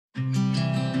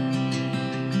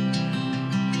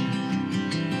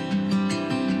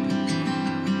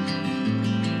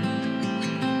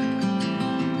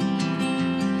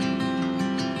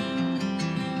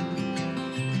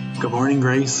Good morning,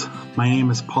 Grace. My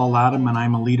name is Paul Adam, and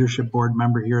I'm a leadership board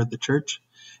member here at the church,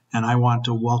 and I want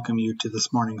to welcome you to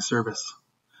this morning's service.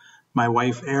 My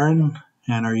wife, Erin,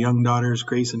 and our young daughters,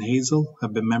 Grace and Hazel,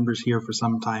 have been members here for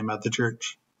some time at the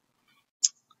church.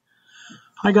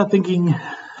 I got thinking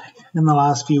in the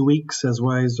last few weeks, as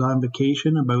I was on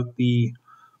vacation, about the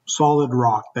solid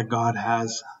rock that God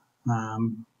has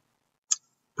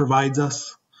provides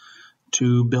us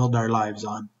to build our lives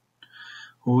on.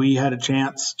 We had a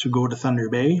chance to go to Thunder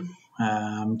Bay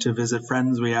to visit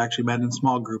friends we actually met in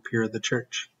small group here at the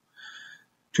church.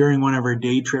 During one of our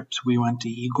day trips, we went to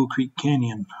Eagle Creek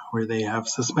Canyon, where they have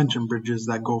suspension bridges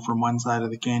that go from one side of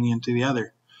the canyon to the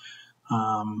other.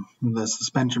 The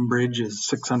suspension bridge is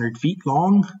 600 feet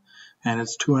long, and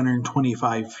it's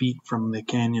 225 feet from the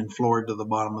canyon floor to the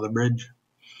bottom of the bridge.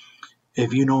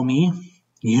 If you know me,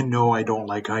 you know I don't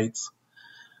like heights.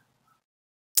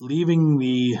 Leaving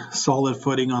the solid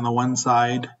footing on the one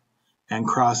side and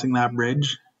crossing that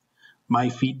bridge, my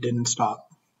feet didn't stop.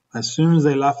 As soon as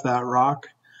they left that rock,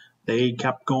 they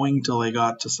kept going till they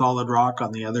got to solid rock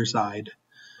on the other side.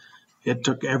 It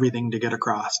took everything to get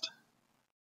across.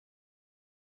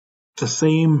 The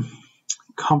same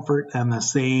comfort and the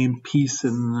same peace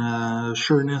and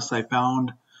sureness I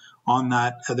found on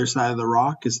that other side of the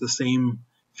rock is the same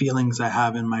feelings I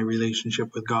have in my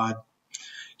relationship with God.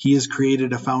 He has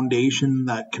created a foundation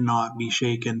that cannot be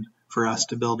shaken for us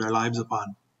to build our lives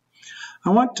upon. I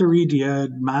want to read you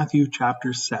Matthew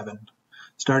chapter 7,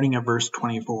 starting at verse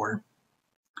 24.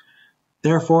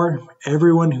 Therefore,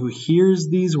 everyone who hears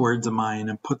these words of mine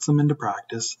and puts them into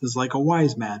practice is like a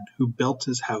wise man who built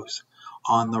his house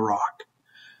on the rock.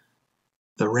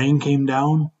 The rain came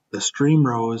down, the stream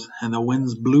rose, and the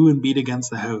winds blew and beat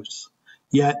against the house.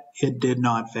 Yet it did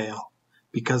not fail,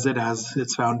 because it has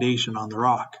its foundation on the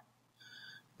rock.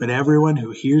 But everyone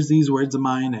who hears these words of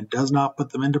mine and does not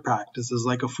put them into practice is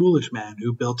like a foolish man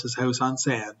who built his house on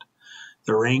sand.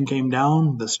 The rain came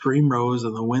down, the stream rose,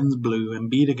 and the winds blew and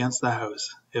beat against the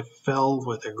house. It fell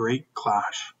with a great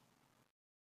clash.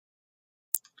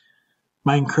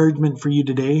 My encouragement for you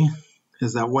today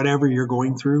is that whatever you're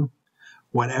going through,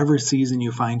 whatever season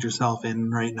you find yourself in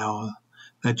right now,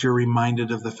 that you're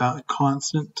reminded of the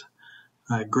constant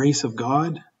grace of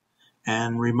God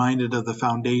and reminded of the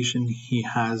foundation He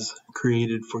has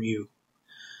created for you.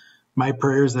 My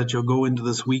prayer is that you'll go into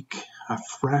this week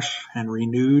fresh and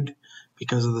renewed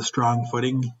because of the strong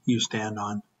footing you stand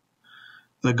on.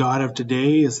 The God of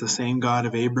today is the same God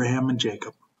of Abraham and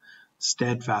Jacob,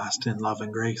 steadfast in love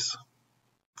and grace.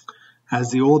 As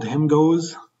the old hymn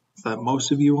goes, that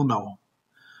most of you will know,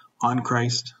 on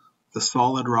Christ, the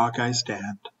solid rock I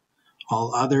stand.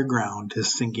 All other ground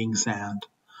is sinking sand.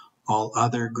 All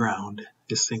other ground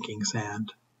is sinking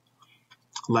sand.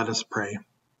 Let us pray.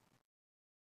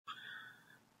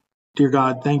 Dear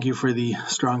God, thank you for the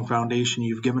strong foundation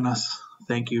you've given us.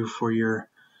 Thank you for your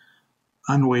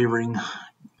unwavering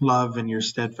love and your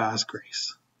steadfast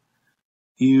grace.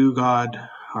 You, God,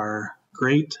 are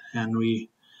great, and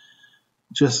we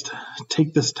just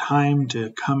take this time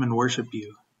to come and worship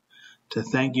you, to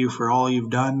thank you for all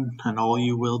you've done and all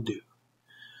you will do.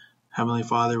 Heavenly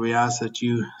Father, we ask that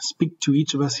you speak to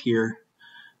each of us here.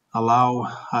 Allow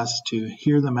us to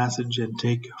hear the message and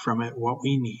take from it what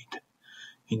we need.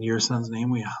 In your Son's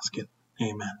name we ask it.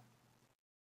 Amen.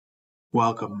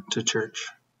 Welcome to church.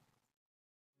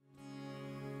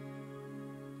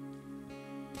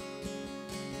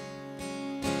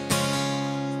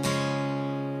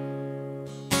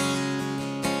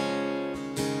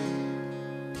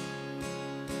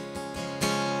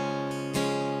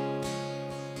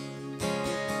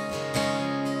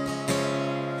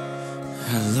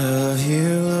 I love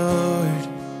you, Lord.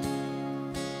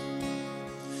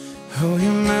 Oh,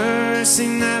 your mercy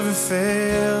never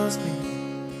fails me.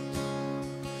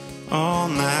 All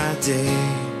my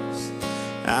days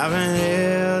I've been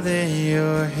held in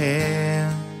your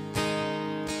hand.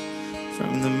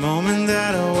 From the moment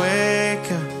that I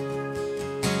wake up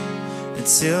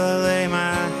until I lay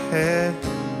my head,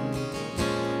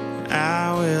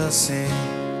 I will sing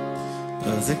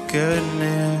of the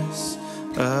goodness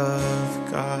of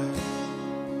God.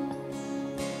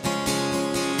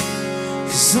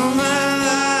 'Cause all my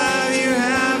life you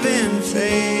have been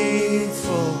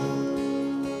faithful,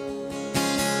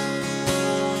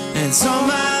 and all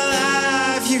my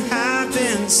life you have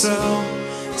been so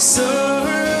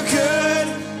good.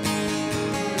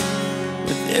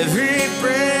 With every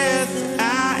breath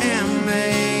I am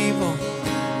able,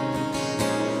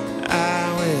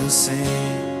 I will sing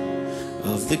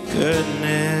of the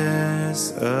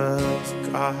goodness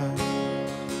of God.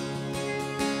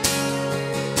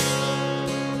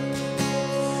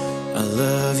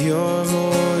 love your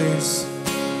voice.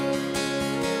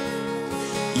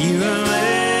 You have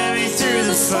led me through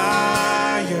the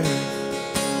fire,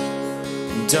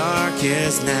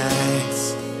 darkest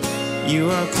nights. You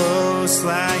are close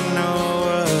like no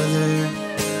other.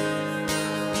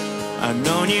 I've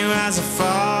known you as a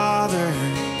father,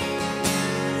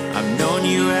 I've known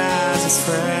you as a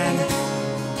friend,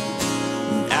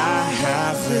 and I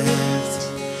have lived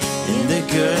in the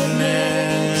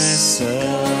goodness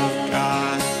of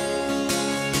God.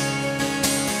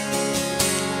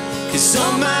 'Cause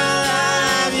all my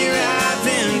life you have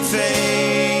been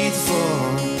faithful,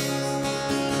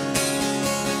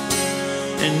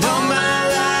 and all my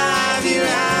life you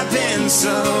have been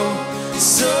so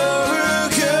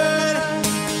good.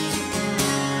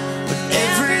 With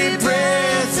every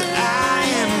breath that I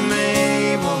am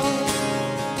able,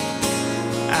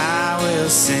 I will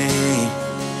sing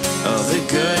of the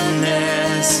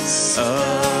goodness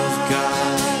of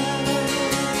God.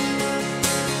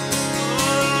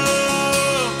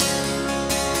 Oh,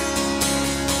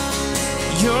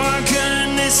 your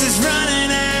goodness is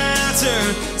running after,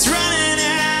 it's running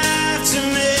after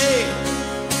me.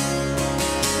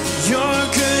 Your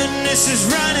goodness is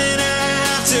running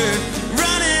after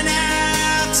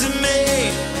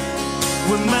me.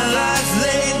 With my life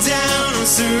laid down, I'm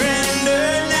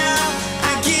surrendered now.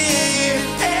 I give you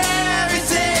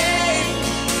everything.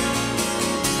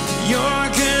 Your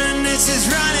goodness is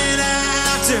running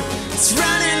after, it's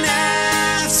running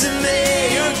after me.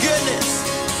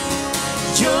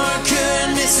 Your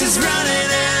goodness is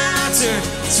running after,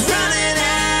 it's running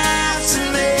after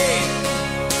me.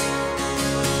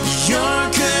 Your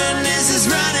goodness is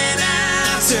running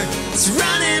after, it's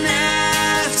running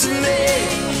after me.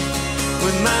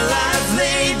 With my life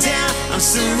laid down, I'm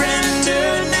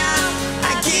surrendered now.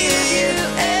 I give you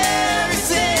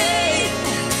everything.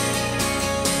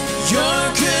 Your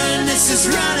goodness is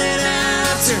running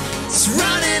after, it's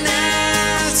running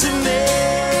after me.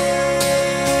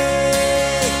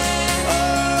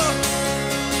 Oh,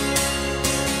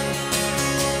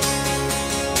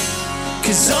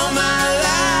 'cause all my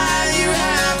life you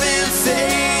have been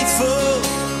faithful,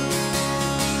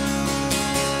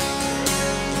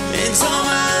 and all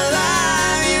my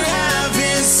life you have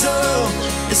been so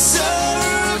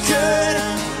good.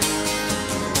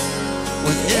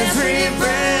 With every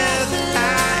breath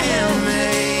I am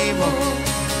able,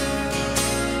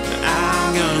 I'm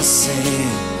gonna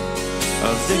sing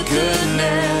of the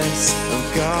goodness of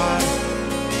God.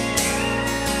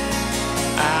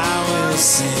 I will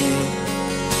sing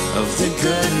of the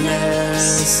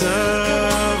goodness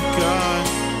of God.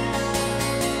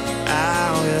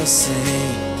 I will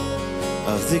sing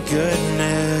of the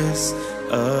goodness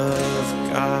of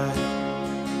God.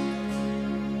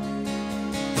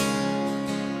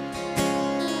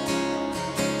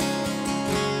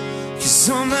 Cause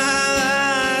all my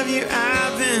life you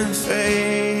have been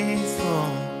faithful.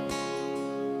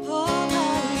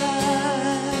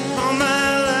 All my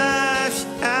life you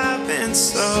have been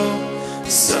so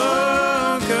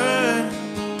good.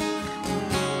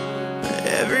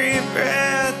 Every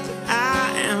breath that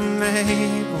I am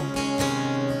able,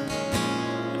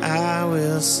 I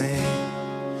will sing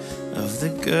of the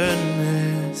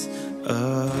goodness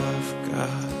of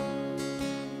God.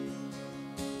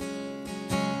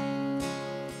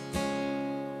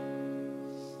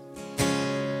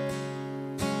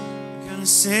 I'm gonna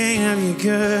sing of your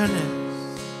goodness.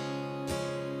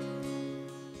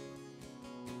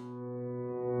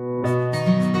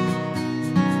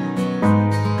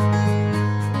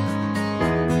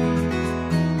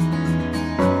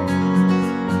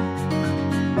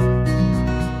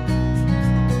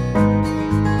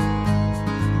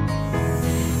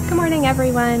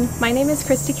 Everyone, my name is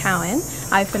Christy Cowan.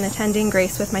 I've been attending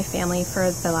Grace with my family for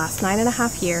the last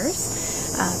 9.5 years.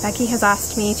 Becky has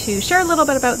asked me to share a little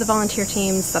bit about the volunteer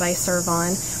teams that I serve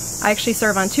on. I actually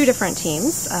serve on 2 different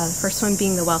teams, the first one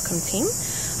being the Welcome team.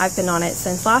 I've been on it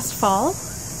since last fall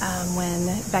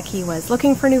when Becky was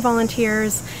looking for new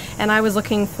volunteers and I was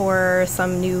looking for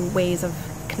some new ways of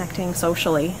connecting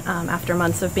socially after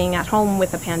months of being at home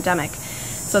with the pandemic.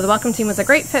 So the Welcome team was a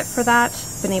great fit for that.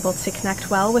 Been able to connect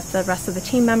well with the rest of the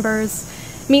team members,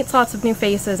 meet lots of new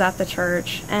faces at the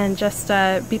church, and just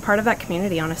be part of that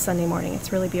community on a Sunday morning.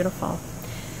 It's really beautiful.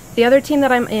 The other team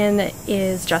that I'm in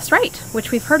is Just Right,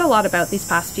 which we've heard a lot about these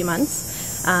past few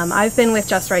months. I've been with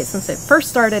Just Right since it first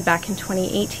started back in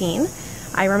 2018.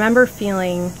 I remember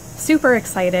feeling super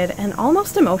excited and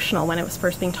almost emotional when it was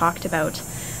first being talked about.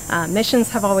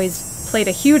 Missions have always played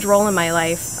a huge role in my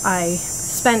life. I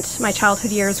spent my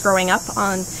childhood years growing up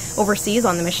overseas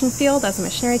on the mission field as a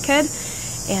missionary kid,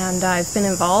 And I've been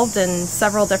involved in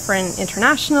several different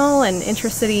international and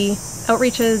intracity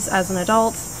outreaches as an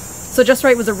adult. So Just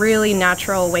Right was a really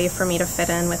natural way for me to fit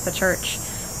in with the church.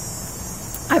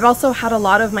 I've also had a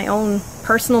lot of my own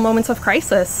personal moments of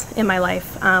crisis in my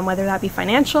life, whether that be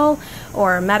financial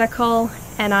or medical,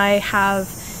 and I have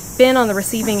been on the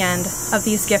receiving end of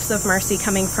these gifts of mercy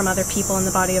coming from other people in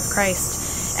the body of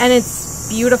Christ. And it's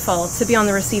beautiful to be on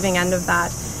the receiving end of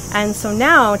that. And so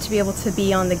now to be able to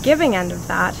be on the giving end of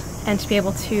that and to be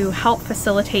able to help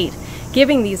facilitate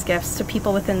giving these gifts to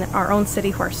people within our own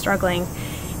city who are struggling,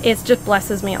 it just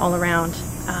blesses me all around.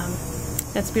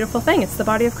 It's a beautiful thing. It's the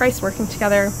body of Christ working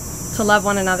together to love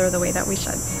one another the way that we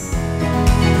should.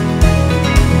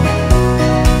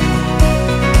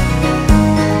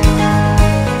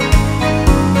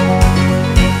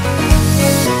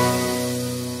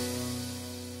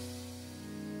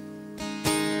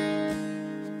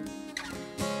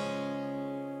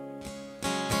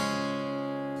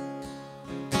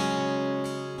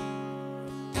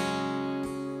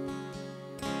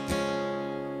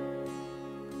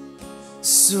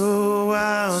 So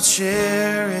I'll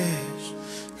cherish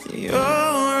your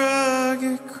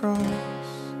rugged cross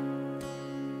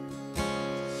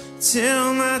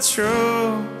till my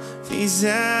trophies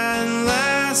at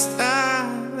last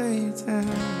I lay down.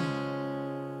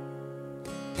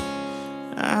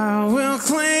 I will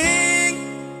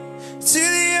cling to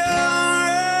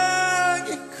your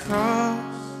rugged cross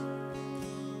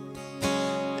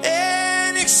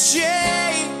and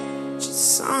exchange it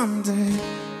someday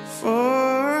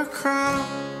for a crown.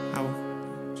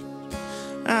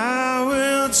 I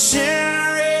will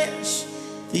cherish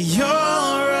your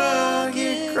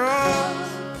rugged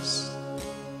cross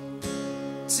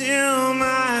till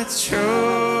my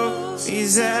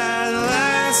trophies at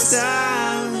last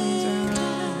I lay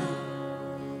down.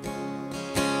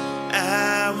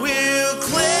 I will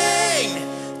cling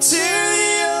to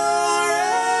your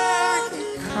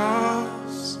rugged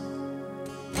cross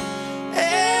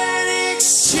and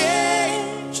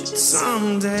exchange it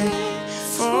someday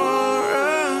for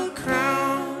a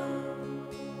crown.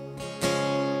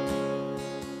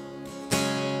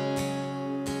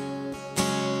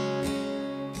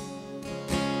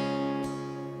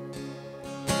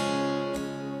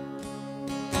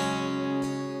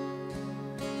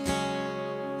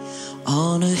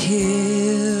 On a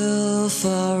hill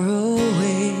far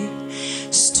away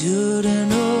stood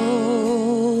an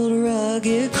old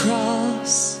rugged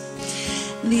cross,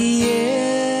 the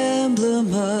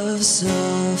emblem of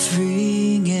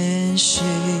suffering and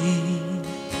shame.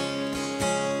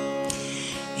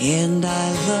 And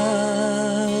I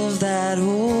love that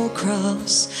old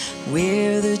cross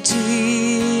where the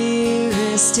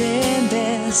dearest and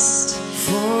best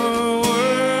for a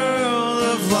world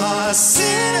of lost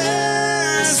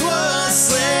sinners was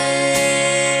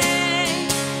slain.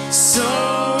 So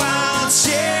I'll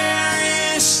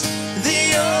cherish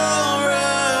the old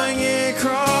rugged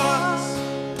cross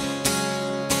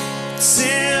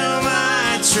till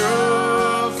my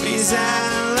trophies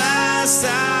at last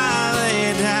I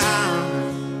lay down.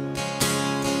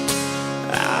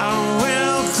 I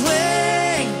will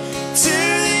cling to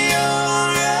the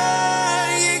old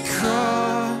rugged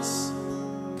cross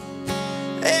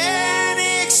and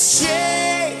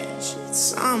exchange it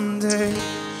someday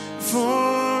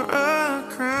for a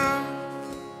crown.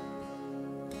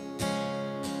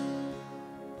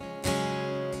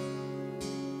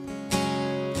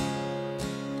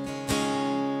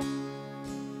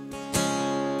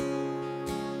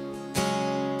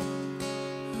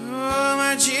 Oh,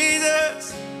 my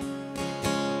Jesus,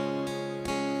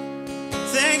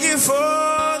 thank you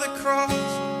for the cross.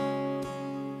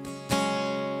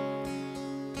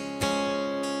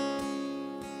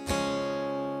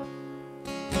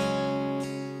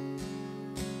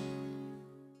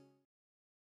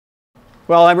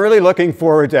 Well, I'm really looking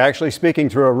forward to actually speaking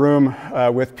to a room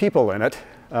with people in it.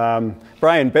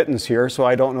 Brian Bitten's here, so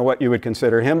I don't know what you would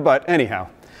consider him, but anyhow.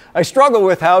 I struggle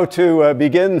with how to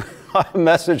begin a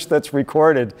message that's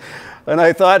recorded. And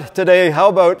I thought today, how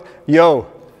about yo?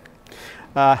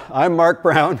 I'm Mark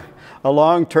Brown, a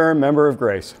long-term member of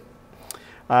Grace.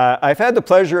 I've had the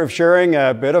pleasure of sharing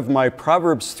a bit of my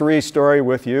Proverbs 3 story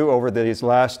with you over these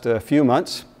last few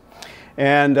months.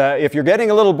 And if you're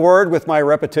getting a little bored with my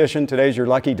repetition, today's your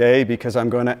lucky day because I'm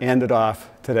going to end it off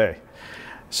today.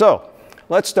 So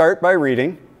let's start by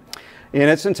reading in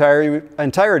its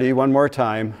entirety one more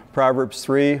time, Proverbs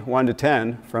 3,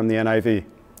 1-10 from the NIV.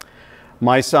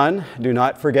 My son, do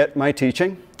not forget my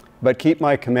teaching, but keep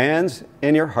my commands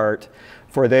in your heart,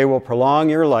 for they will prolong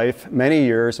your life many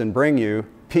years and bring you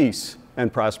peace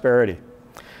and prosperity.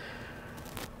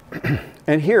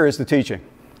 And here is the teaching.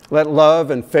 Let love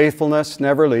and faithfulness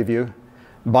never leave you.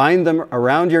 Bind them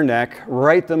around your neck,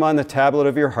 write them on the tablet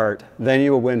of your heart. Then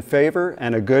you will win favor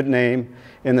and a good name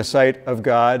in the sight of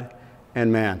God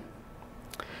and man.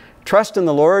 Trust in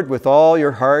the Lord with all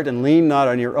your heart and lean not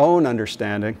on your own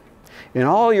understanding. In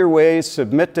all your ways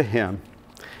submit to Him,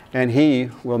 and He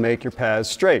will make your paths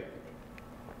straight.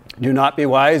 Do not be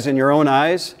wise in your own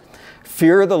eyes.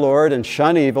 Fear the Lord and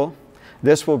shun evil.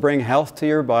 This will bring health to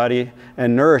your body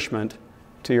and nourishment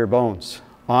to your bones.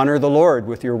 Honor the Lord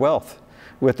with your wealth,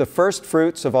 with the first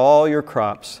fruits of all your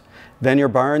crops. Then your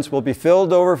barns will be filled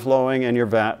to overflowing, and your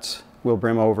vats will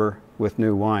brim over with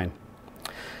new wine.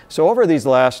 So over these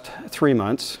last 3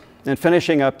 months, and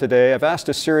finishing up today, I've asked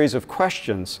a series of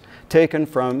questions taken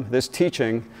from this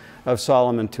teaching of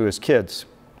Solomon to his kids.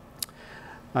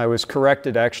 I was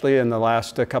corrected actually in the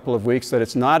last couple of weeks that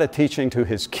it's not a teaching to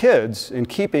his kids in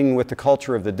keeping with the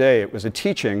culture of the day. It was a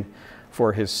teaching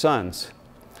for his sons.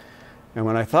 And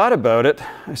when I thought about it,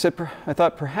 I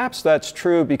thought perhaps that's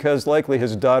true because likely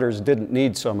his daughters didn't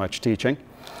need so much teaching.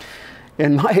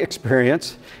 In my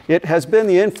experience, it has been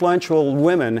the influential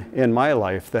women in my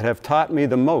life that have taught me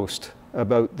the most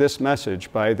about this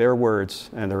message by their words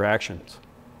and their actions.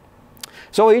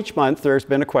 So each month there's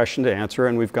been a question to answer,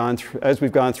 and as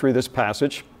we've gone through this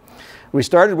passage, we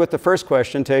started with the first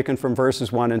question taken from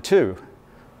verses 1 and 2.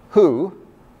 Who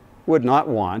would not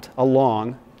want a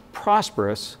long,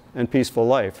 prosperous, and peaceful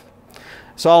life?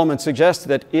 Solomon suggests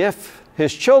that if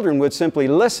his children would simply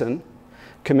listen,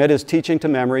 commit his teaching to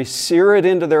memory, sear it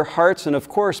into their hearts, and of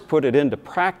course put it into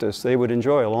practice, they would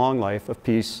enjoy a long life of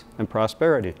peace and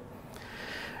prosperity.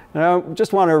 And I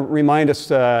just want to remind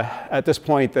us at this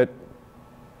point that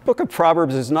the book of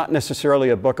Proverbs is not necessarily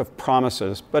a book of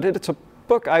promises, but it's a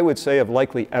book, I would say, of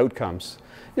likely outcomes.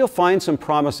 You'll find some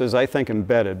promises, I think,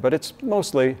 embedded, but it's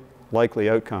mostly likely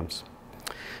outcomes.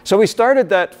 So we started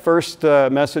that first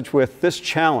message with this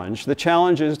challenge. The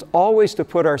challenge is always to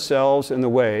put ourselves in the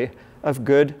way of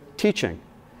good teaching,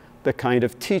 the kind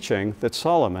of teaching that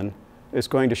Solomon is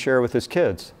going to share with his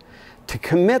kids. To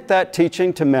commit that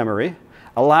teaching to memory,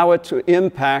 allow it to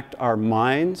impact our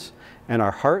minds and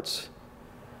our hearts.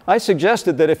 I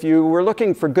suggested that if you were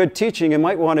looking for good teaching, you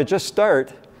might want to just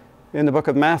start in the book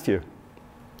of Matthew.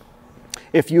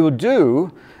 If you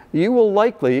do, you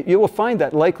will find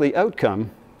that likely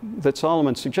outcome that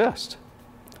Solomon suggests,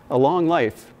 a long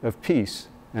life of peace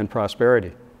and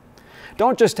prosperity.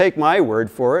 Don't just take my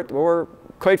word for it, or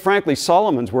quite frankly,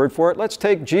 Solomon's word for it. Let's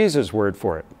take Jesus' word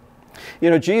for it. You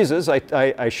know, Jesus,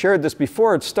 I shared this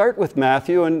before, start with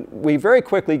Matthew, and we very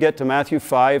quickly get to Matthew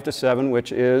 5 to 7,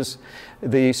 which is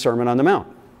the Sermon on the Mount.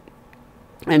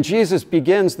 And Jesus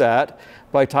begins that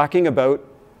by talking about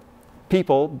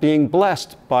people being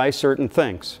blessed by certain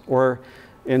things, or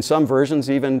in some versions,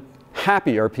 even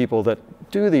happy are people that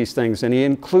do these things. And he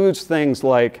includes things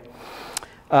like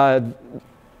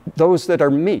those that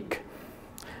are meek,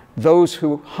 those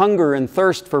who hunger and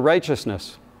thirst for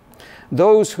righteousness,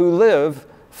 those who live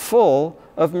full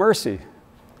of mercy.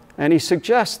 And he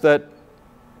suggests that,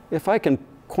 if I can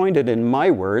coin it in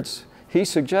my words, he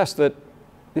suggests that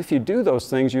if you do those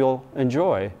things, you'll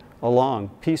enjoy a long,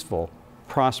 peaceful,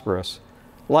 prosperous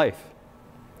life.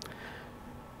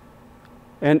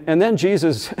 And then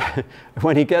Jesus,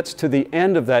 when he gets to the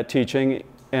end of that teaching,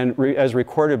 and as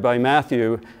recorded by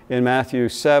Matthew in Matthew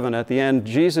 7, at the end,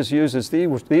 Jesus uses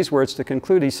these words to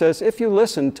conclude. He says, if you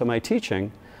listen to my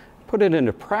teaching, put it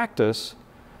into practice,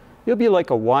 you'll be like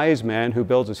a wise man who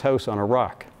builds his house on a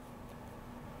rock.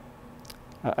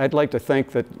 I'd like to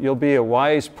think that you'll be a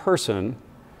wise person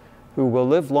who will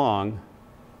live long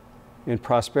in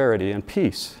prosperity and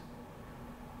peace.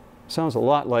 Sounds a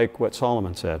lot like what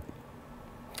Solomon said.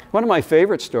 One of my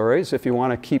favorite stories, if you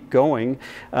want to keep going,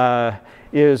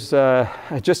 is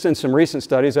just in some recent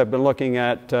studies, I've been looking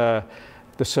at the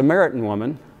Samaritan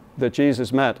woman that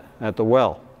Jesus met at the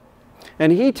well.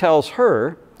 And he tells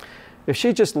her, if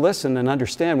she just listened and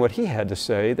understand what he had to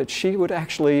say, that she would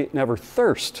actually never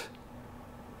thirst.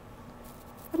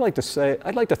 I'd like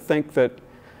to think that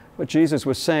what Jesus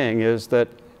was saying is that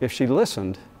if she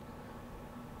listened,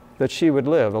 that she would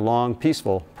live a long,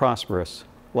 peaceful, prosperous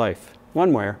life.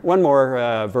 One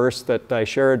more verse that I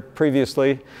shared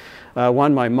previously,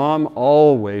 one my mom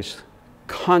always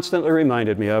constantly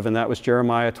reminded me of, and that was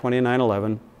Jeremiah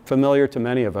 29:11, familiar to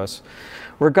many of us,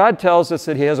 where God tells us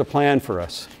that he has a plan for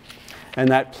us. And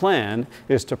that plan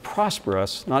is to prosper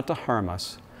us, not to harm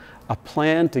us. A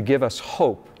plan to give us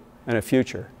hope and a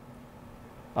future.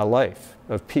 A life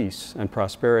of peace and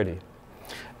prosperity.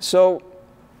 So,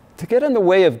 to get in the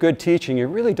way of good teaching, you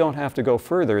really don't have to go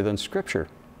further than Scripture.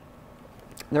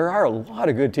 There are a lot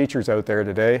of good teachers out there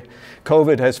today.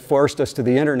 COVID has forced us to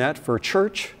the internet for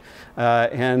church,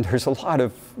 and there's a lot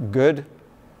of good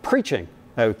preaching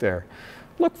out there.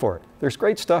 Look for it. There's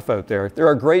great stuff out there. There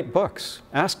are great books.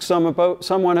 Ask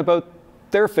someone about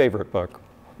their favorite book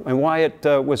and why it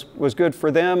was good for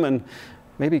them, and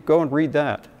maybe go and read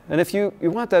that. And if you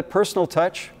want that personal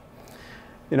touch,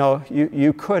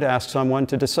 you could ask someone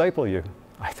to disciple you.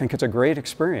 I think it's a great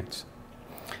experience.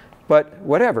 But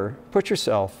whatever, put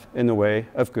yourself in the way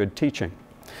of good teaching.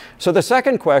 So the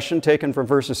second question, taken from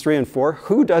verses 3 and 4,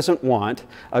 who doesn't want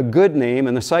a good name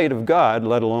in the sight of God,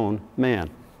 let alone man?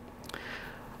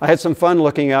 I had some fun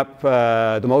looking up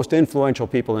the most influential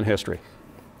people in history.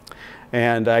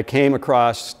 And I came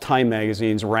across Time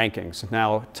Magazine's rankings.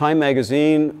 Now, Time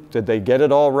Magazine, did they get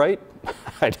it all right?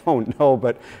 I don't know,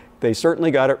 but they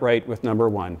certainly got it right with number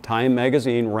 1. Time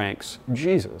Magazine ranks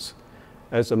Jesus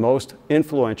as the most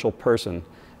influential person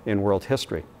in world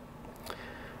history.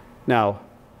 Now,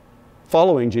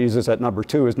 following Jesus at number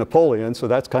 2 is Napoleon, so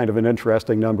that's kind of an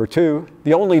interesting number 2.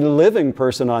 The only living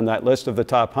person on that list of the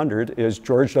top 100 is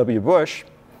George W. Bush.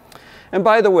 And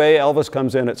by the way, Elvis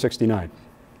comes in at 69.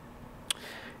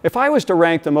 If I was to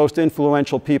rank the most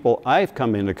influential people I've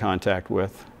come into contact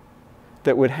with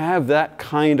that would have that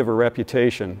kind of a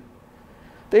reputation,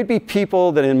 they'd be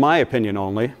people that, in my opinion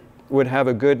only, would have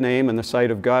a good name in the sight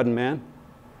of God and man.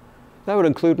 That would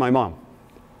include my mom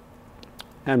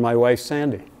and my wife,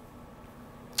 Sandy.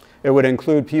 It would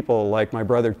include people like my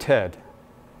brother, Ted,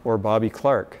 or Bobby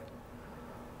Clark,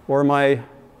 or my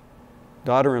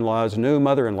daughter-in-law's new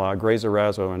mother-in-law, Grace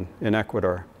Arazo in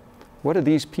Ecuador. What do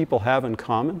these people have in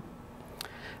common?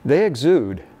 They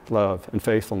exude love and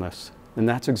faithfulness, and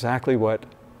that's exactly what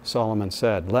Solomon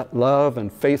said. Let love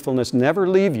and faithfulness never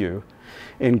leave you.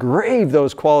 Engrave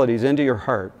those qualities into your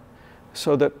heart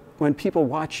so that when people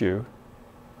watch you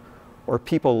or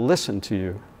people listen to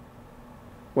you,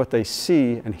 what they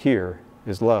see and hear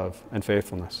is love and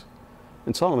faithfulness.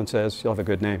 And Solomon says you'll have a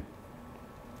good name.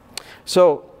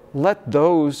 So let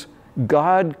those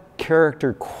God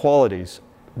character qualities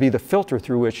be the filter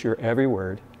through which your every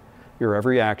word, your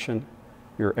every action,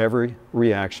 your every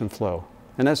reaction flow.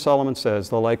 And as Solomon says,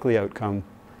 the likely outcome,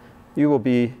 you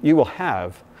will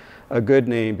have a good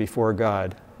name before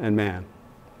God and man.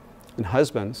 And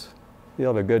husbands,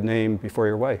 you'll have a good name before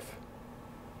your wife.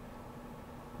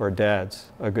 Or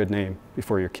dads, a good name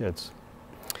before your kids.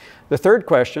 The third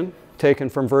question, taken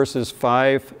from verses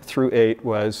 5 through 8,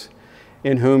 was,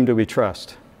 in whom do we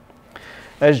trust?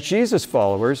 As Jesus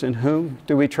followers, in whom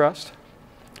do we trust?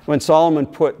 When Solomon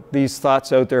put these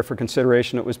thoughts out there for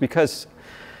consideration, it was because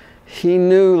he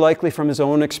knew, likely from his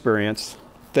own experience,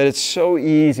 that it's so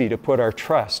easy to put our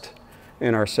trust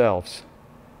in ourselves.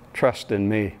 Trust in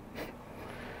me.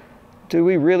 Do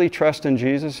we really trust in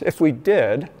Jesus? If we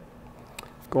did,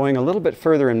 going a little bit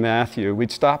further in Matthew,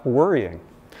 we'd stop worrying.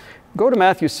 Go to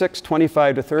Matthew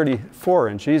 6:25 to 34,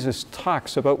 and Jesus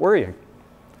talks about worrying.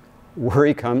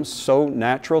 Worry comes so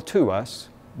natural to us.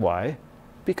 Why?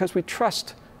 Because we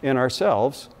trust in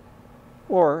ourselves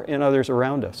or in others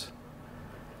around us.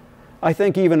 I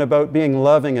think even about being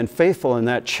loving and faithful in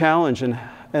that challenge, and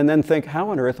then think, how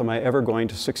on earth am I ever going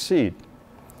to succeed?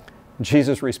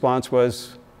 Jesus' response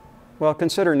was, well,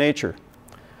 consider nature.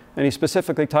 And he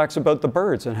specifically talks about the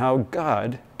birds and how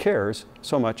God cares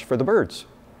so much for the birds.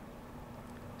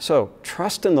 So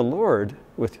trust in the Lord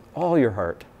with all your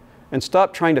heart and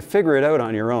stop trying to figure it out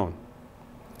on your own.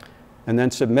 And then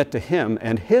submit to Him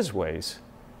and His ways.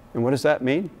 And what does that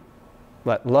mean?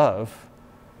 Let love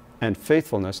and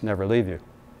faithfulness never leave you.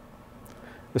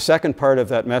 The second part of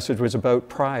that message was about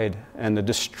pride and the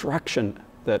destruction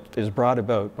that is brought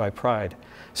about by pride.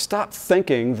 Stop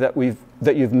thinking that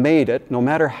you've made it, no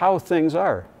matter how things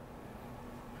are.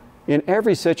 In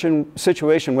every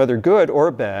situation, whether good or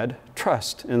bad,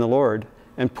 trust in the Lord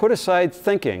and put aside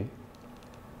thinking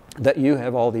that you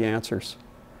have all the answers.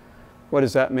 What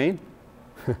does that mean?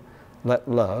 Let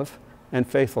love and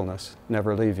faithfulness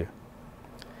never leave you.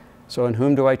 So in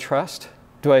whom do I trust?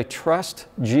 Do I trust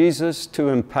Jesus to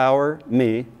empower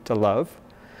me to love?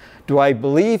 Do I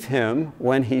believe Him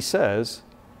when He says,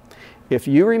 if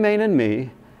you remain in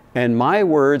me and my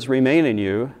words remain in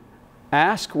you,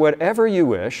 ask whatever you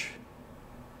wish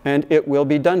and it will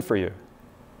be done for you.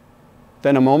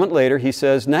 Then a moment later He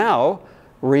says, now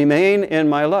remain in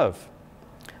my love.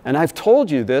 And I've told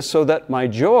you this so that my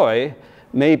joy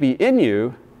may be in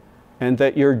you and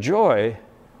that your joy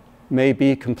may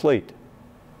be complete.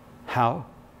 How?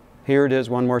 Here it is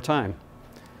one more time.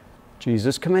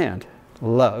 Jesus' command,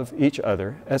 love each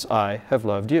other as I have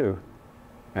loved you.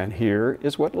 And here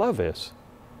is what love is.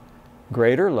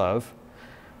 Greater love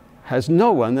has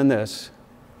no one than this,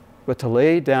 but to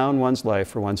lay down one's life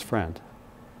for one's friend.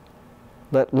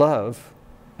 Let love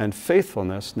and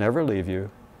faithfulness never leave you,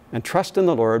 and trust in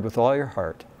the Lord with all your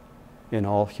heart, in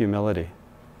all humility.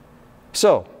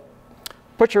 So,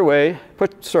 put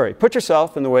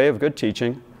yourself in the way of good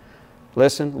teaching.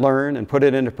 Listen, learn, and put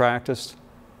it into practice.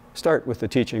 Start with the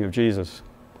teaching of Jesus.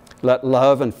 Let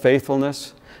love and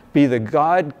faithfulness be the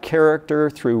God character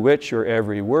through which your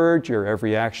every word, your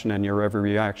every action, and your every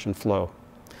reaction flow.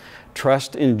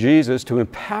 Trust in Jesus to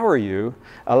empower you,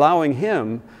 allowing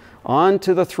Him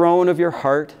onto the throne of your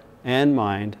heart and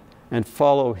mind, and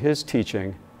follow His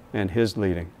teaching and His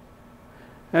leading.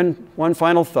 And one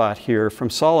final thought here from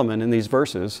Solomon in these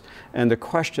verses, and the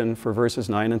question for verses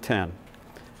 9 and 10.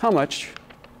 How much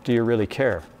do you really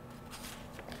care?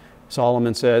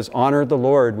 Solomon says, honor the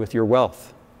Lord with your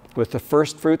wealth, with the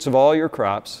first fruits of all your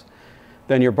crops.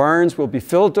 Then your barns will be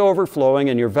filled to overflowing,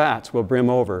 and your vats will brim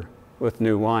over with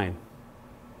new wine.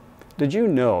 Did you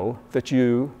know that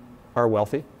you are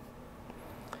wealthy?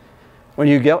 When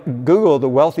you Google the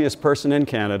wealthiest person in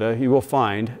Canada, you will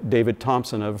find David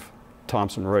Thompson of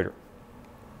Thomson Reuters.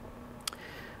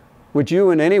 Would you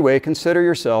in any way consider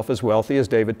yourself as wealthy as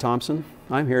David Thompson?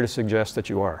 I'm here to suggest that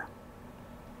you are.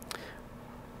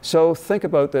 So think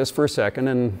about this for a second,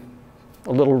 and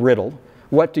a little riddle.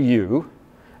 What do you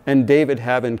and David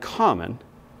have in common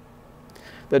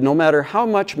that no matter how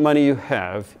much money you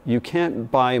have, you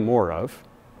can't buy more of,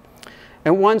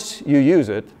 and once you use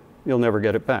it, you'll never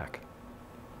get it back?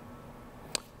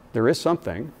 There is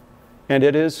something, and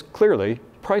it is clearly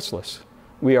priceless.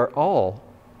 We are all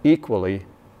equally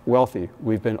wealthy.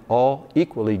 We've been all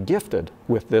equally gifted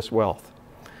with this wealth.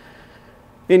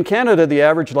 In Canada, the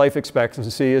average life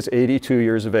expectancy is 82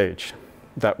 years of age.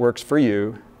 That works for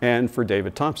you and for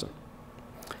David Thompson.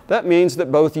 That means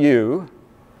that both you,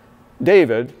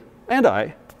 David, and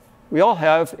I, we all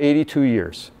have 82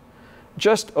 years,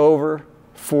 just over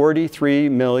 43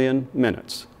 million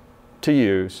minutes to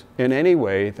use in any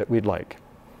way that we'd like.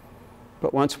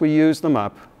 But once we use them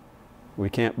up, we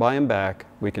can't buy them back.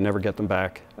 We can never get them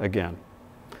back again.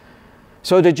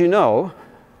 So did you know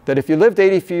that if you lived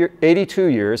 82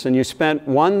 years and you spent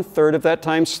 1/3 of that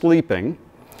time sleeping,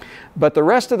 but the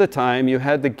rest of the time you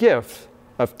had the gift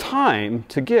of time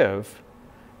to give,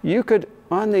 you could,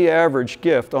 on the average,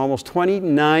 gift almost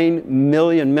 29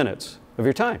 million minutes of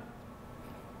your time?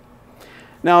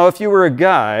 Now, if you were a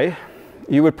guy,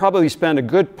 you would probably spend a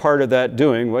good part of that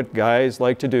doing what guys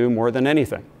like to do more than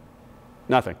anything: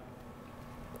 nothing.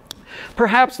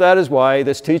 Perhaps that is why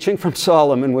this teaching from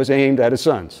Solomon was aimed at his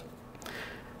sons.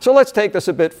 So let's take this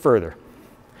a bit further.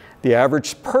 The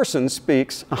average person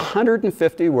speaks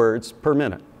 150 words per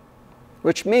minute,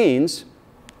 which means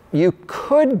you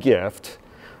could gift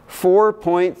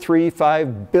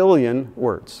 4.35 billion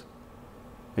words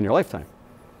in your lifetime.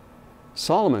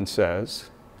 Solomon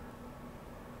says,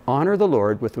 honor the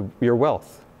Lord with your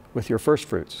wealth, with your first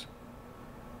fruits.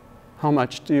 How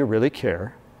much do you really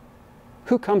care?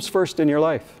 Who comes first in your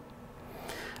life?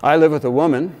 I live with a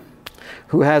woman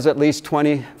who has at least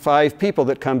 25 people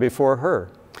that come before her.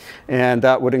 And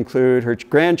that would include her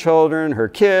grandchildren, her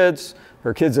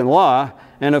kids-in-law,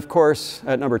 and of course,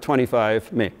 at number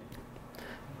 25, me.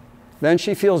 Then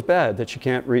she feels bad that she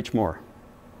can't reach more,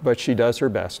 but she does her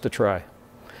best to try.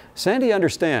 Sandy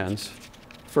understands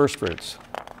first fruits,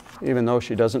 even though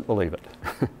she doesn't believe it.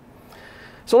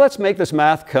 So let's make this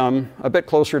math come a bit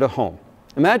closer to home.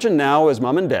 Imagine now, as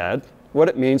mom and dad, what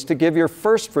it means to give your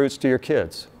first fruits to your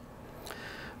kids.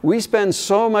 We spend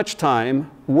so much time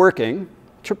working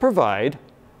to provide,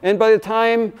 and by the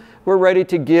time we're ready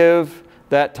to give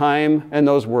that time and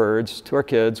those words to our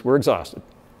kids, we're exhausted.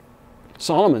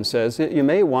 Solomon says that you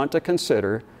may want to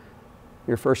consider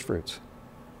your first fruits.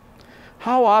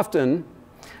 How often,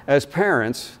 as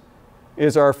parents,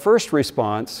 is our first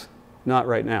response, not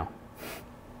right now?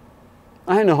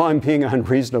 I know I'm being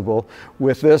unreasonable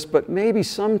with this, but maybe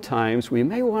sometimes we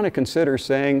may want to consider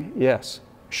saying, yes,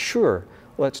 sure,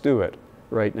 let's do it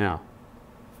right now.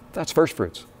 That's first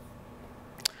fruits.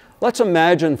 Let's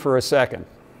imagine for a second.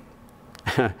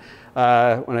 When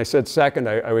I said second,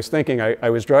 I was thinking, I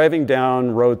was driving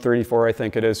down Road 34, I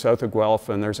think it is, south of Guelph,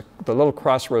 and there's the little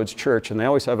Crossroads Church, and they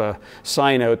always have a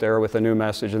sign out there with a new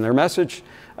message. And their message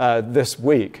this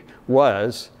week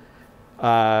was,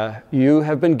 you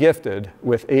have been gifted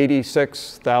with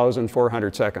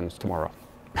 86,400 seconds tomorrow.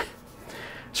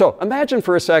 So imagine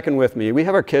for a second with me, we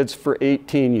have our kids for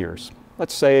 18 years.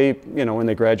 Let's say, when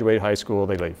they graduate high school,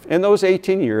 they leave. In those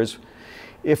 18 years,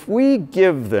 if we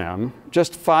give them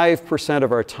just 5%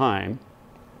 of our time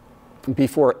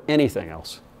before anything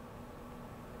else,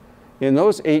 in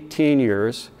those 18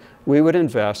 years, we would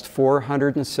invest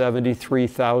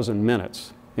 473,000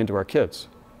 minutes into our kids.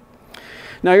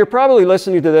 Now, you're probably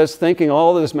listening to this thinking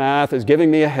all this math is giving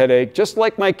me a headache, just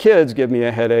like my kids give me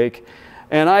a headache,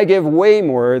 and I give way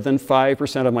more than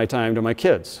 5% of my time to my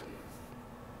kids.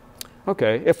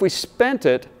 Okay, if we spent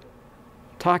it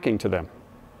talking to them,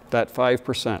 that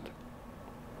 5%,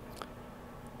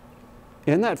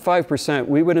 in that 5%,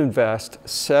 we would invest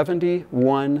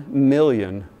 71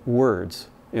 million words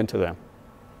into them.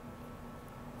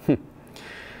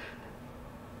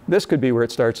 This could be where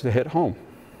it starts to hit home.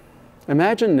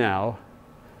 Imagine now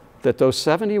that those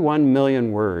 71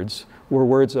 million words were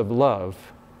words of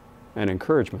love and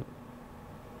encouragement.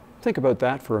 Think about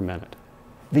that for a minute.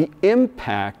 The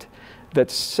impact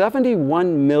that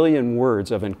 71 million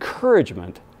words of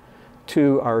encouragement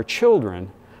to our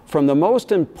children from the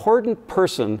most important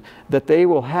person that they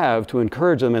will have to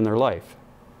encourage them in their life.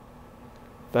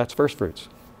 That's first fruits.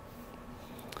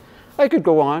 I could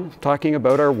go on talking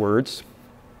about our words,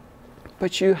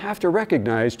 but you have to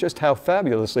recognize just how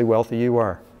fabulously wealthy you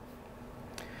are.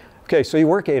 Okay, so you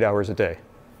work 8 hours a day.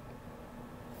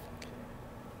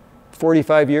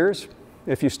 45 years,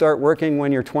 if you start working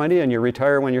when you're 20 and you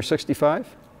retire when you're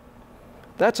 65,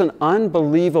 that's an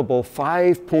unbelievable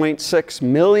 5.6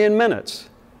 million minutes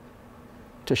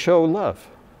to show love,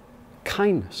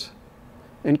 kindness,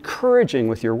 encouraging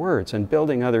with your words and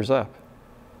building others up.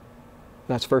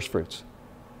 That's first fruits.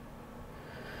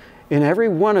 In every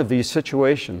one of these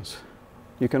situations,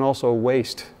 you can also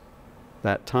waste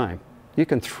that time. You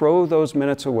can throw those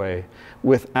minutes away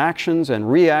with actions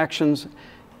and reactions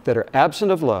that are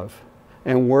absent of love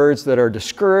and words that are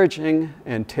discouraging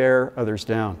and tear others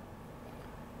down.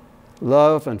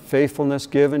 Love and faithfulness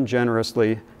given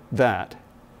generously, that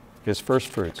is first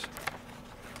fruits.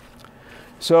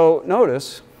 So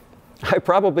notice, I've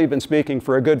probably been speaking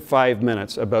for a good 5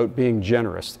 minutes about being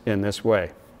generous in this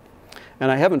way.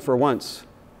 And I haven't for once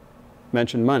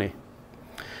mentioned money.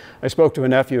 I spoke to a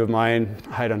nephew of mine,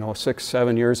 I don't know, 6,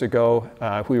 7 years ago.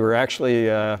 We were actually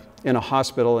in a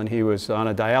hospital and he was on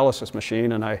a dialysis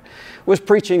machine, and I was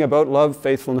preaching about love,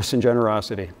 faithfulness, and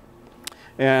generosity.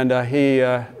 And he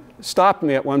stopped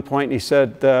me at one point and he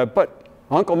said, but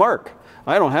Uncle Mark,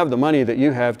 I don't have the money that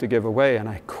you have to give away. And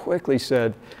I quickly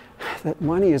said, that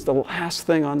money is the last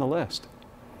thing on the list.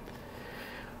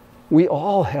 We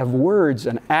all have words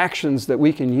and actions that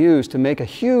we can use to make a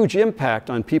huge impact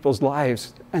on people's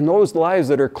lives, and those lives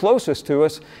that are closest to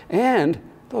us and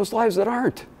those lives that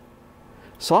aren't.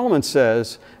 Solomon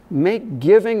says, make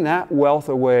giving that wealth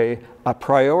away a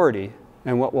priority,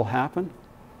 and what will happen?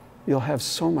 You'll have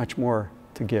so much more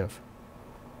to give.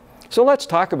 So let's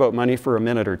talk about money for a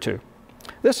minute or two.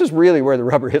 This is really where the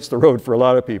rubber hits the road for a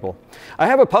lot of people. I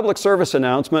have a public service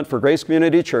announcement for Grace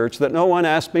Community Church that no one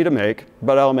asked me to make,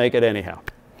 but I'll make it anyhow.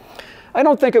 I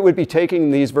don't think it would be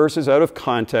taking these verses out of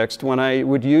context when I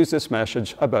would use this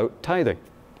message about tithing.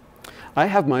 I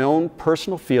have my own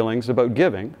personal feelings about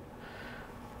giving,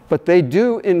 but they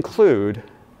do include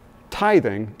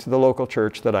tithing to the local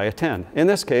church that I attend. In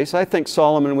this case, I think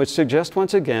Solomon would suggest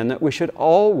once again that we should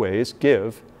always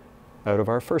give out of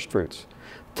our first fruits.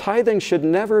 Tithing should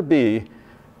never be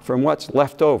from what's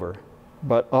left over,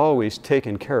 but always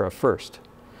taken care of first.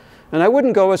 And I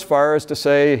wouldn't go as far as to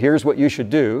say, here's what you should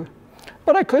do,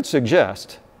 but I could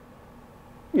suggest,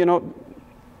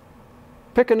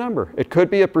 pick a number. It could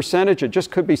be a percentage, it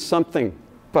just could be something,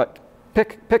 but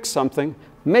pick something,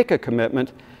 make a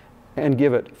commitment, and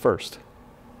give it first.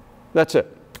 That's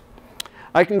it.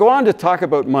 I can go on to talk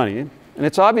about money, and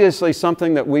it's obviously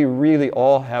something that we really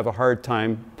all have a hard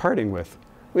time parting with.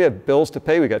 We have bills to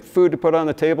pay, we got food to put on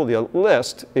the table, the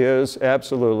list is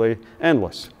absolutely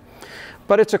endless.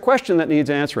 But it's a question that needs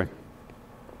answering.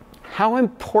 How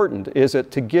important is it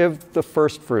to give the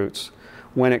first fruits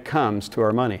when it comes to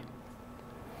our money?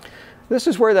 This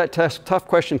is where that tough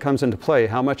question comes into play.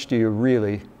 How much do you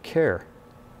really care?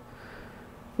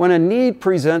 When a need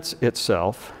presents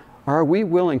itself, are we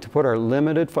willing to put our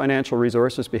limited financial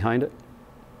resources behind it?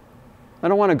 I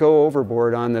don't want to go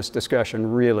overboard on this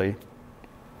discussion, really.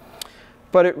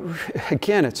 But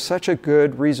again, it's such a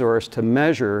good resource to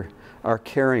measure our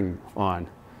caring on.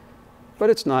 But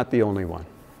it's not the only one.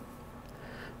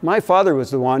 My father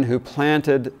was the one who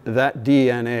planted that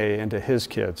DNA into his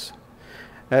kids.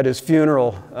 At his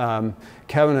funeral,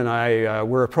 Kevin and I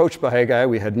were approached by a guy.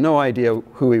 We had no idea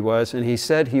who he was, and he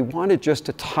said he wanted just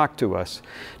to talk to us,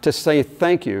 to say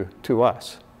thank you to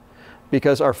us,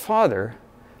 because our father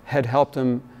had helped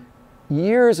him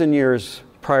years and years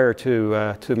prior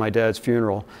to my dad's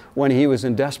funeral when he was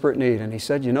in desperate need. And he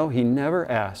said, he never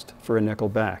asked for a nickel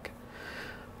back.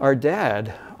 Our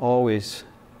dad always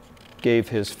gave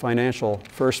his financial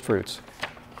first fruits.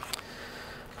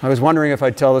 I was wondering if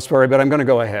I'd tell the story, but I'm going to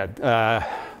go ahead. A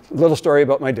little story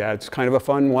about my dad. It's kind of a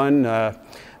fun one.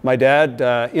 My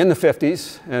dad, in the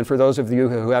 50s, and for those of you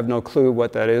who have no clue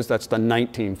what that is, that's the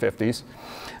 1950s.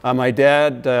 My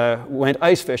dad went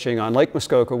ice fishing on Lake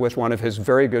Muskoka with one of his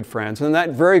very good friends, and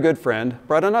that very good friend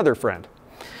brought another friend.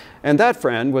 And that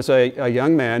friend was a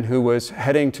young man who was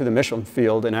heading to the mission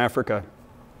field in Africa.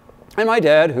 And my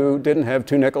dad, who didn't have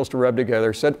two nickels to rub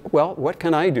together, said, well, what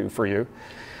can I do for you?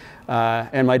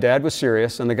 And my dad was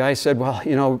serious, and the guy said, well,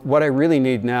 you know, what I really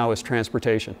need now is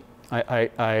transportation.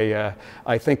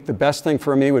 I think the best thing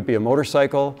for me would be a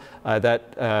motorcycle.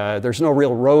 There's no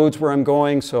real roads where I'm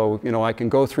going, so you know I can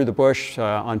go through the bush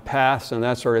on paths and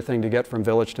that sort of thing to get from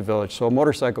village to village. So a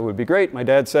motorcycle would be great. My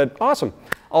dad said, awesome,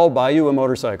 I'll buy you a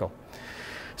motorcycle.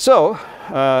 So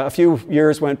a few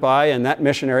years went by, and that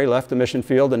missionary left the mission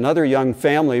field. Another young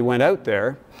family went out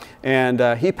there,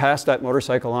 and he passed that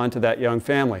motorcycle on to that young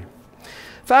family.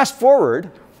 Fast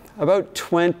forward about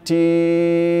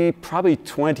probably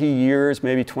 20 years,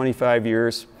 maybe 25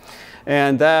 years.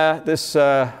 And this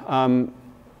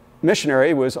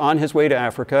missionary was on his way to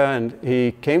Africa, and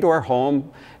he came to our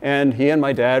home, and he and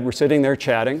my dad were sitting there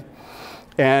chatting.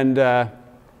 And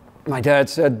my dad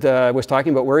said, was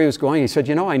talking about where he was going. He said,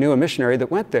 you know, I knew a missionary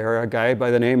that went there, a guy by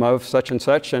the name of such and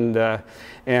such.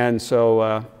 And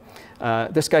so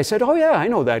this guy said, oh yeah, I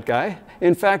know that guy.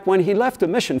 In fact, when he left the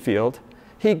mission field,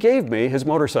 he gave me his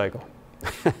motorcycle.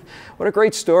 What a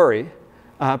great story.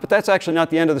 But that's actually not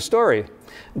the end of the story.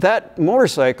 That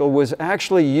motorcycle was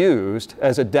actually used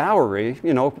as a dowry,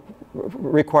 you know,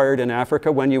 required in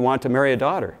Africa when you want to marry a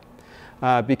daughter.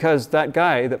 Because that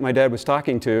guy that my dad was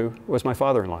talking to was my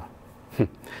father-in-law.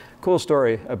 Cool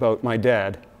story about my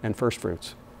dad and first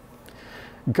fruits.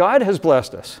 God has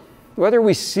blessed us. Whether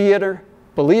we see it or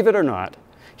believe it or not,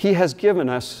 He has given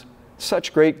us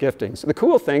such great giftings. The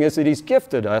cool thing is that He's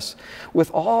gifted us with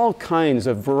all kinds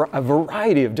of a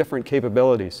variety of different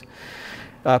capabilities.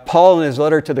 Paul, in his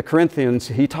letter to the Corinthians,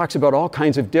 he talks about all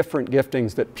kinds of different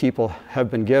giftings that people have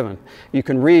been given. You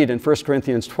can read in 1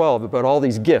 Corinthians 12 about all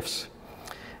these gifts.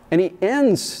 And he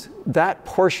ends that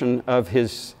portion of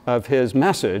his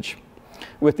message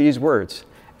with these words,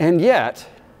 and yet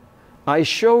I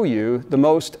show you the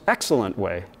most excellent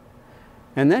way.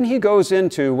 And then he goes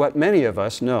into what many of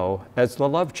us know as the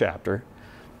love chapter,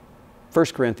 1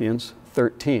 Corinthians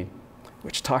 13,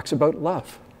 which talks about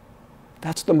love.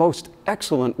 That's the most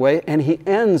excellent way, and he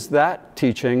ends that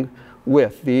teaching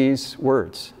with these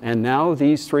words. And now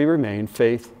these three remain,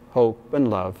 faith, hope, and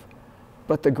love,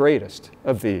 but the greatest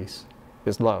of these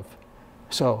is love.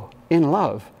 So, in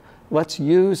love, let's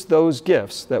use those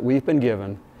gifts that we've been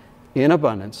given in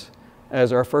abundance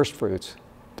as our first fruits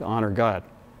to honor God.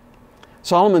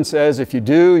 Solomon says, if you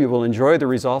do, you will enjoy the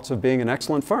results of being an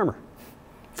excellent farmer.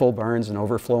 Full barns and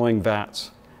overflowing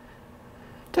vats.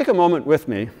 Take a moment with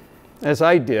me, as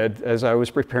I did as I was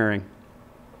preparing,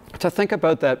 to think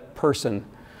about that person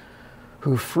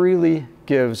who freely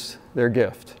gives their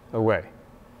gift away.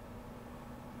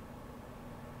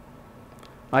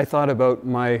 I thought about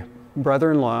my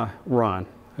brother-in-law, Ron,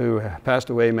 who passed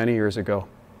away many years ago.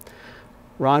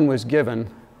 Ron was given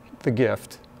the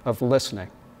gift of listening.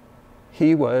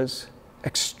 He was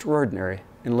extraordinary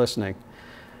in listening.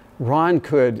 Ron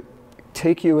could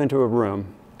take you into a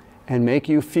room and make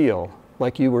you feel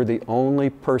like you were the only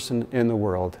person in the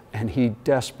world, and he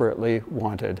desperately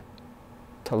wanted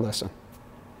to listen.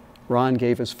 Ron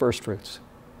gave his first fruits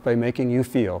by making you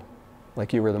feel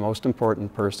like you were the most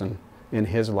important person in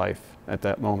his life at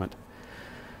that moment.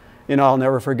 You know, I'll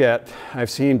never forget, I've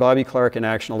seen Bobby Clark in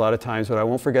action a lot of times, but I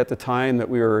won't forget the time that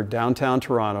we were downtown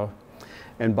Toronto,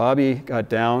 and Bobby got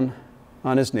down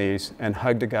on his knees and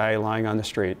hugged a guy lying on the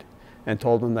street and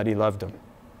told him that he loved him.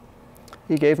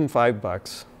 He gave him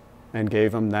 $5 and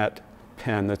gave him that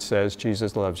pen that says,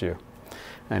 Jesus loves you.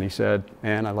 And he said,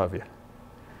 man, I love you.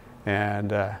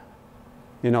 And,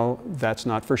 you know, that's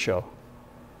not for show.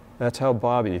 That's how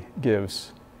Bobby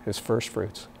gives his first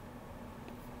fruits.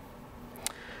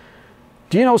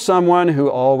 Do you know someone who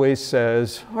always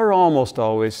says, or almost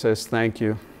always says, thank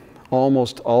you?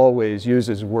 Almost always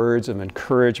uses words of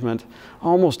encouragement,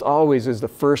 almost always is the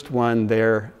first one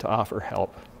there to offer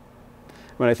help.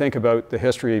 When I think about the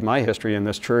history, my history in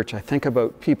this church, I think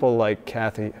about people like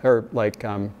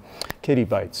Kitty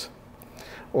Bites,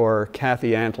 or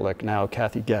Kathy Antlick, now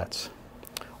Kathy Getz,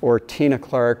 or Tina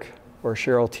Clark, or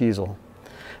Cheryl Teasel.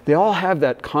 They all have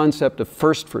that concept of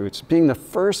first fruits, being the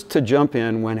first to jump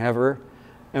in whenever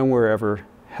and wherever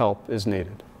help is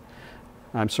needed.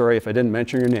 I'm sorry if I didn't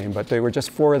mention your name, but they were just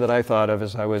four that I thought of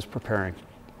as I was preparing.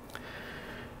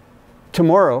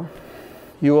 Tomorrow,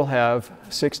 you will have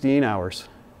 16 hours,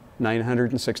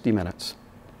 960 minutes.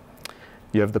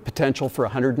 You have the potential for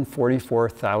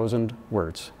 144,000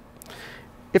 words.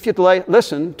 If you'd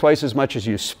listen twice as much as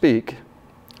you speak,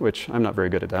 which I'm not very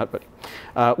good at that, but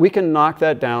we can knock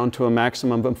that down to a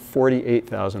maximum of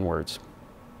 48,000 words.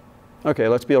 Okay,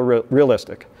 let's be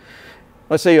realistic.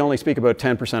 Let's say you only speak about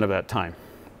 10% of that time.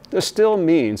 This still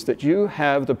means that you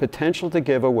have the potential to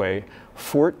give away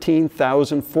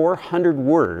 14,400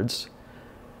 words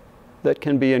that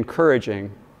can be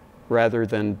encouraging rather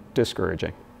than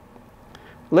discouraging,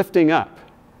 lifting up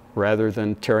rather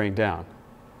than tearing down,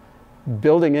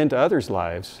 building into others'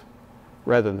 lives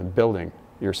rather than building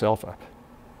yourself up.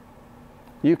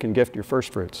 You can gift your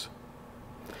first fruits.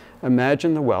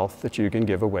 Imagine the wealth that you can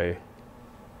give away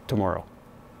tomorrow.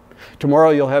 Tomorrow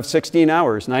you'll have 16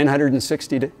 hours,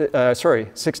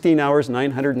 16 hours,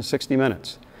 960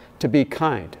 minutes to be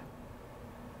kind,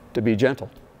 to be gentle,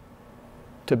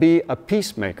 to be a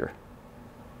peacemaker,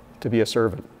 to be a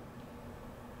servant.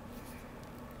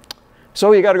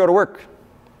 So you got to go to work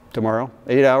tomorrow,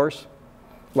 8 hours.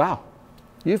 Wow,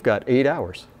 you've got 8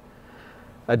 hours.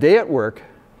 A day at work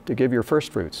to give your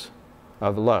first fruits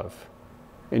of love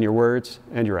in your words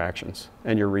and your actions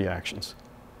and your reactions.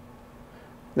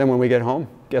 Then when we get home,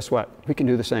 guess what? We can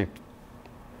do the same.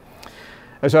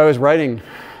 As I was writing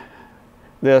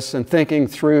this and thinking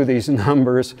through these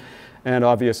numbers, and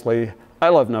obviously I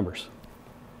love numbers,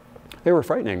 they were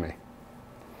frightening me.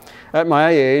 At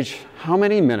my age, how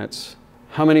many minutes,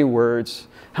 how many words,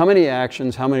 how many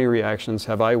actions, how many reactions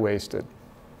have I wasted?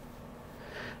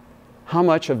 How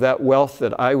much of that wealth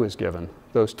that I was given,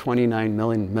 those 29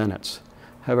 million minutes,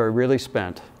 have I really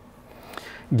spent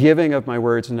giving of my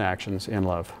words and actions in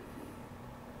love?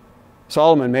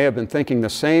 Solomon may have been thinking the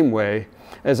same way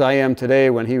as I am today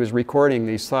when he was recording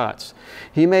these thoughts.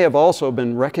 He may have also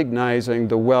been recognizing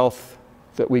the wealth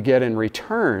that we get in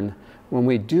return when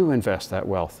we do invest that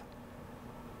wealth,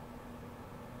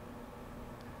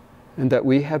 and that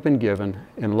we have been given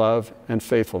in love and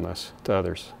faithfulness to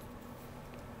others.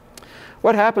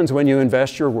 What happens when you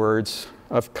invest your words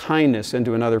of kindness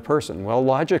into another person? Well,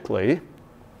 logically,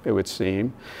 it would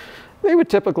seem, they would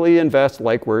typically invest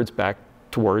like words back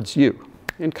towards you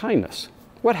in kindness.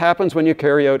 What happens when you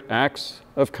carry out acts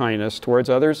of kindness towards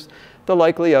others? The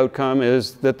likely outcome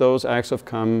is that those acts of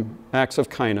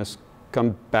kindness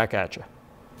come back at you.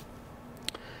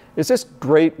 Is this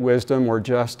great wisdom or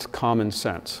just common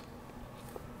sense?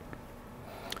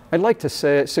 I'd like to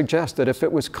suggest that if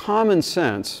it was common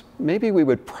sense, maybe we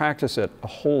would practice it a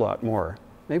whole lot more.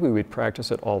 Maybe we'd practice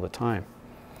it all the time.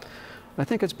 I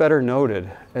think it's better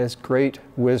noted as great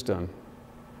wisdom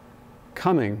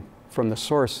coming from the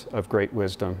source of great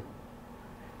wisdom,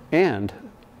 and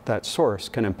that source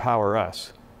can empower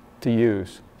us to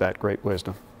use that great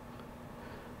wisdom.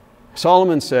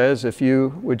 Solomon says, if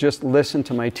you would just listen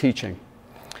to my teaching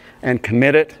and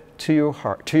commit it to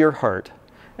your heart,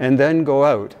 and then go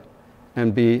out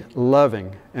and be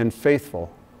loving and faithful.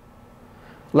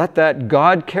 Let that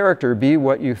God character be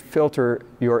what you filter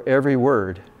your every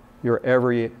word, your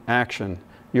every action,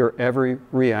 your every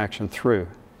reaction through.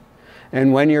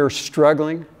 And when you're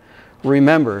struggling,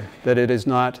 remember that it is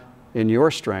not in your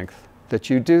strength that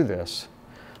you do this,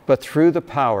 but through the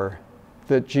power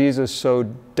that Jesus so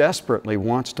desperately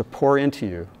wants to pour into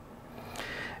you.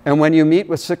 And when you meet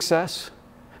with success,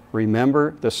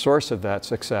 remember the source of that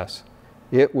success.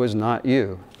 It was not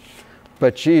you,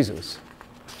 but Jesus.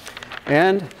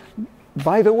 And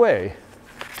by the way,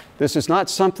 this is not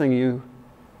something you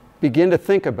begin to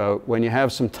think about when you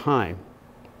have some time.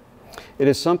 It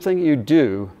is something you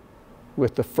do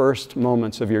with the first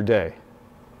moments of your day,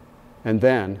 and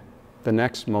then the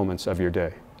next moments of your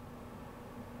day,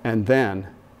 and then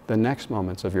the next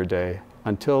moments of your day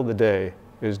until the day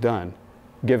is done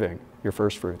giving your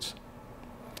first fruits.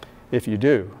 If you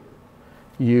do,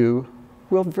 you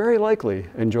will very likely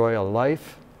enjoy a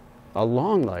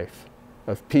long life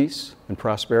of peace and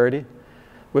prosperity,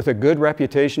 with a good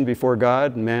reputation before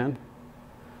God and man,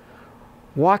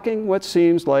 walking what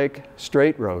seems like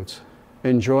straight roads,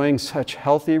 enjoying such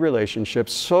healthy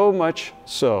relationships, so much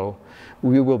so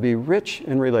we will be rich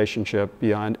in relationship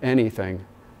beyond anything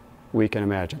we can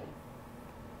imagine.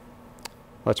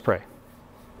 Let's pray.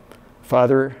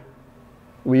 Father,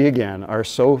 we again are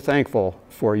so thankful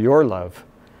for your love,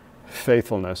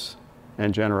 faithfulness,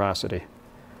 and generosity.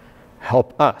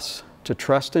 Help us to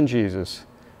trust in Jesus,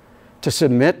 to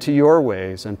submit to your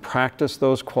ways and practice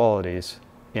those qualities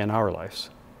in our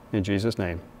lives. In Jesus'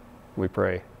 name we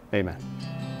pray. Amen.